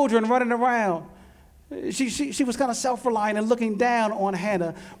children running around. She was kind of self-reliant and looking down on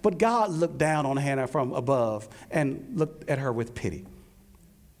Hannah, but God looked down on Hannah from above and looked at her with pity.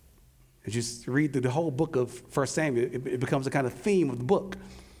 As you read through the whole book of 1 Samuel, it becomes a kind of theme of the book.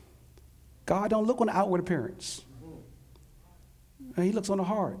 God don't look on the outward appearance. He looks on the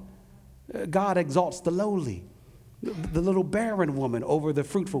heart. God exalts the lowly, the little barren woman over the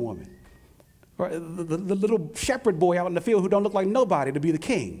fruitful woman. Right? The little shepherd boy out in the field who don't look like nobody to be the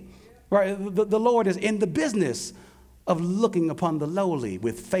king. Right? The Lord is in the business of looking upon the lowly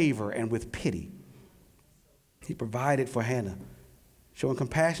with favor and with pity. He provided for Hannah, showing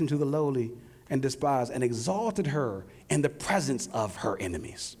compassion to the lowly and despised, and exalted her in the presence of her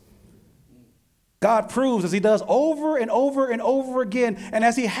enemies. God proves, as he does over and over and over again, and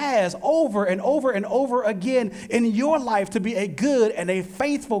as he has over and over and over again in your life, to be a good and a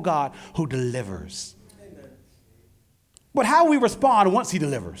faithful God who delivers. Amen. But how we respond once he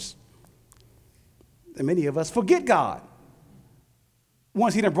delivers? And many of us forget God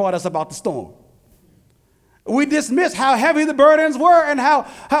once he done brought us about the storm. We dismiss how heavy the burdens were and how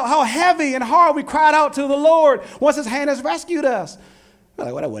heavy and hard we cried out to the Lord once his hand has rescued us. We're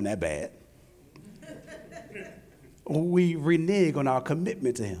like, well, that wasn't that bad. We renege on our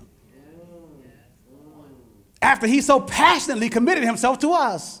commitment to him after he so passionately committed himself to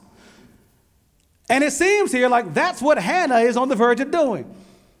us. And it seems here like that's what Hannah is on the verge of doing.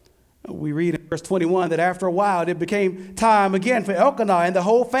 We read in verse 21 that after a while it became time again for Elkanah and the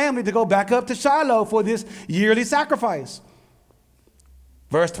whole family to go back up to Shiloh for this yearly sacrifice.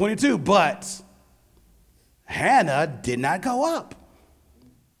 Verse 22, but Hannah did not go up,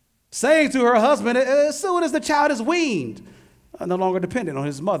 saying to her husband, as soon as the child is weaned, no longer dependent on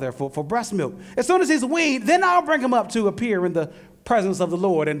his mother for breast milk, as soon as he's weaned, then I'll bring him up to appear in the presence of the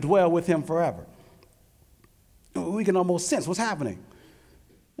Lord and dwell with him forever. We can almost sense what's happening.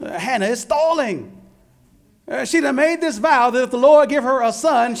 Hannah is stalling. She done made this vow that if the Lord give her a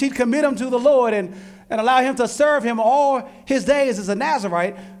son, she'd commit him to the Lord and allow him to serve him all his days as a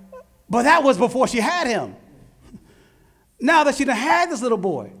Nazirite. But that was before she had him. Now that she done had this little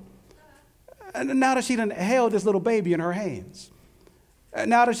boy, and now that she done held this little baby in her hands,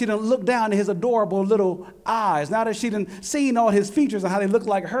 now that she done looked down at his adorable little eyes, now that she done seen all his features and how they look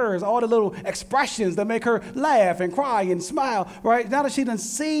like hers, all the little expressions that make her laugh and cry and smile, right? Now that she done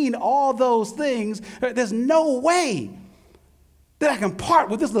seen all those things, there's no way that I can part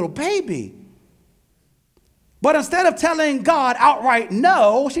with this little baby. But instead of telling God outright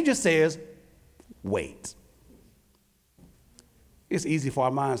no, she just says, wait. It's easy for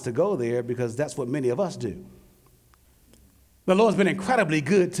our minds to go there because that's what many of us do. The Lord's been incredibly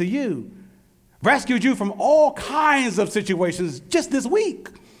good to you, rescued you from all kinds of situations just this week,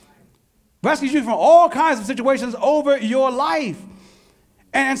 rescued you from all kinds of situations over your life.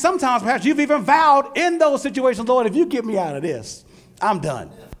 And sometimes perhaps you've even vowed in those situations, Lord, if you get me out of this, I'm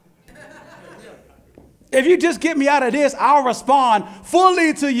done. If you just get me out of this, I'll respond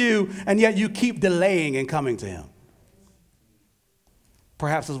fully to you, and yet you keep delaying in coming to him.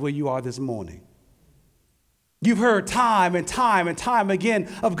 Perhaps that's where you are this morning. You've heard time and time and time again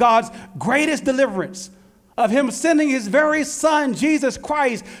of God's greatest deliverance, of him sending his very son, Jesus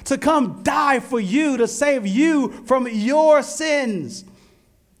Christ, to come die for you, to save you from your sins.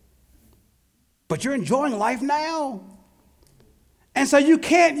 But you're enjoying life now. And so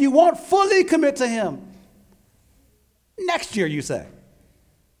you won't fully commit to him. Next year, you say.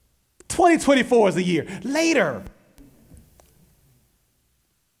 2024 is the year. Later.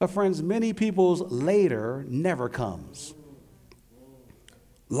 But friends, many people's later never comes.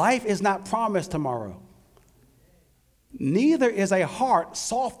 Life is not promised tomorrow. Neither is a heart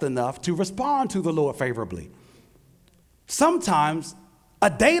soft enough to respond to the Lord favorably. Sometimes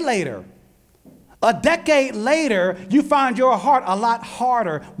a day later, a decade later, you find your heart a lot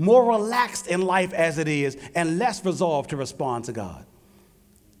harder, more relaxed in life as it is, and less resolved to respond to God.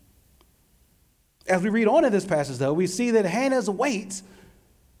 As we read on in this passage, though, we see that Hannah's wait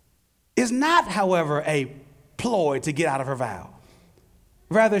is not, however, a ploy to get out of her vow.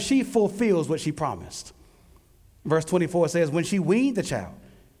 Rather, she fulfills what she promised. Verse 24 says, when she weaned the child,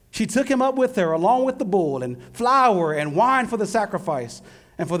 she took him up with her along with the bull and flour and wine for the sacrifice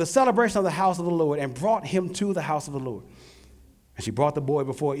and for the celebration of the house of the Lord, and brought him to the house of the Lord. And she brought the boy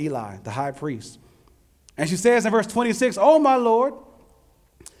before Eli, the high priest. And she says in verse 26, oh, my Lord,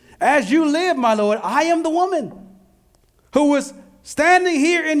 as you live, my Lord, I am the woman who was standing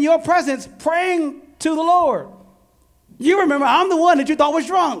here in your presence praying to the Lord. You remember, I'm the one that you thought was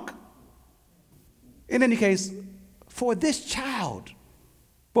drunk. In any case, for this child,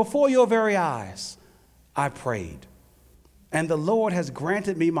 before your very eyes, I prayed. and the Lord has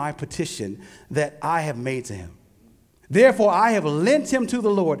granted me my petition that I have made to him. Therefore, I have lent him to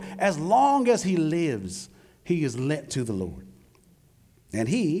the Lord. As long as he lives, he is lent to the Lord. And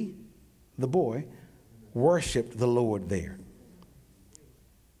he, the boy, worshiped the Lord there.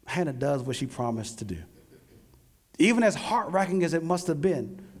 Hannah does what she promised to do. Even as heart-wrenching as it must have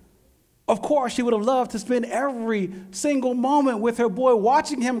been. Of course, she would have loved to spend every single moment with her boy,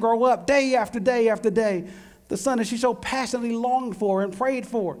 watching him grow up day after day after day. The son that she so passionately longed for and prayed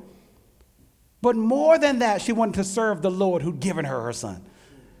for. But more than that, she wanted to serve the Lord who'd given her her son.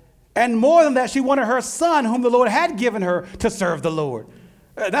 And more than that, she wanted her son, whom the Lord had given her, to serve the Lord.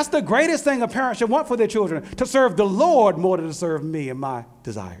 That's the greatest thing a parent should want for their children, to serve the Lord more than to serve me and my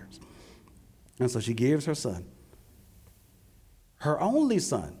desires. And so she gives her son, her only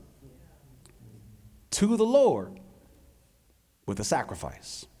son, to the Lord with a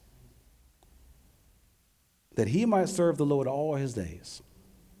sacrifice, that he might serve the Lord all his days.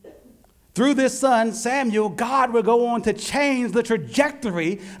 Through this son, Samuel, God would go on to change the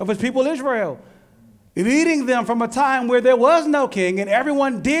trajectory of his people Israel, leading them from a time where there was no king and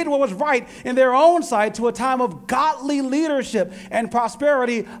everyone did what was right in their own sight to a time of godly leadership and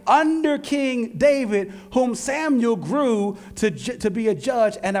prosperity under King David, whom Samuel grew to be a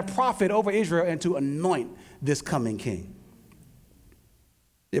judge and a prophet over Israel and to anoint this coming king.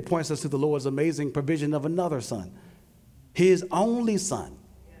 It points us to the Lord's amazing provision of another son, his only son,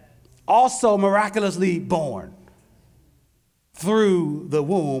 also miraculously born through the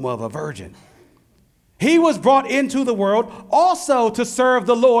womb of a virgin. He was brought into the world also to serve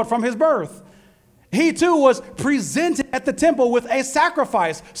the Lord from his birth. He too was presented at the temple with a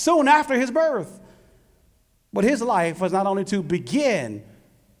sacrifice soon after his birth. But his life was not only to begin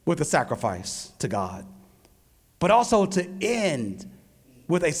with a sacrifice to God, but also to end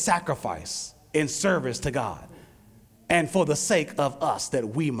with a sacrifice in service to God and for the sake of us that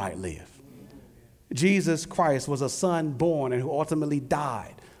we might live. Jesus Christ was a son born and who ultimately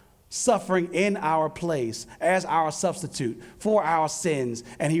died, suffering in our place as our substitute for our sins,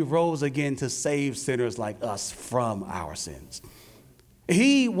 and he rose again to save sinners like us from our sins.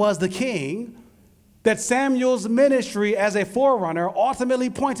 He was the king that Samuel's ministry as a forerunner ultimately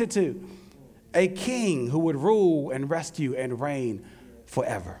pointed to, a king who would rule and rescue and reign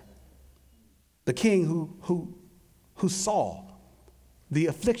forever. The king who saw the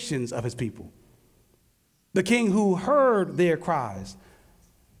afflictions of his people, the king who heard their cries,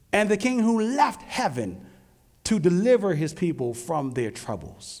 and the king who left heaven to deliver his people from their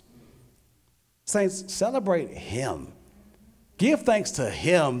troubles. Saints, celebrate him. Give thanks to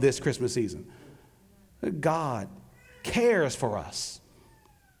him this Christmas season. God cares for us.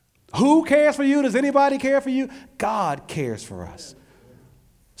 Who cares for you? Does anybody care for you? God cares for us.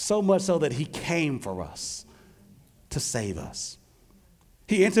 So much so that he came for us to save us.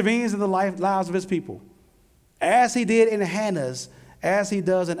 He intervenes in the lives of his people, as he did in Hannah's, as he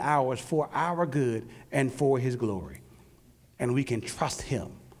does in ours, for our good and for his glory. And we can trust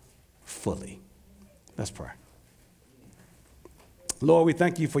him fully. Let's pray. Lord, we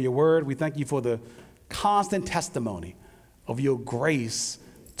thank you for your word. We thank you for the constant testimony of your grace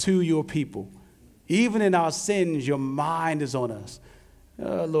to your people. Even in our sins, your mind is on us.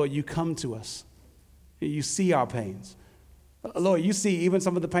 Lord, you come to us. You see our pains. Lord, you see even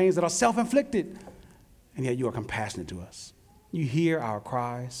some of the pains that are self-inflicted, and yet you are compassionate to us. You hear our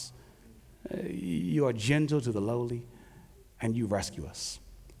cries. You are gentle to the lowly, and you rescue us.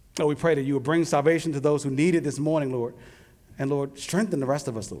 Lord, we pray that you will bring salvation to those who need it this morning, Lord. And Lord, strengthen the rest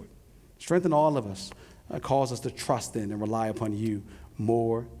of us, Lord. Strengthen all of us. Cause us to trust in and rely upon you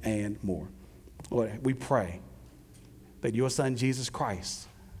more and more. Lord, we pray that your son, Jesus Christ,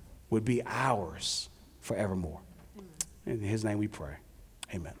 would be ours forevermore. In his name we pray.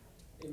 Amen.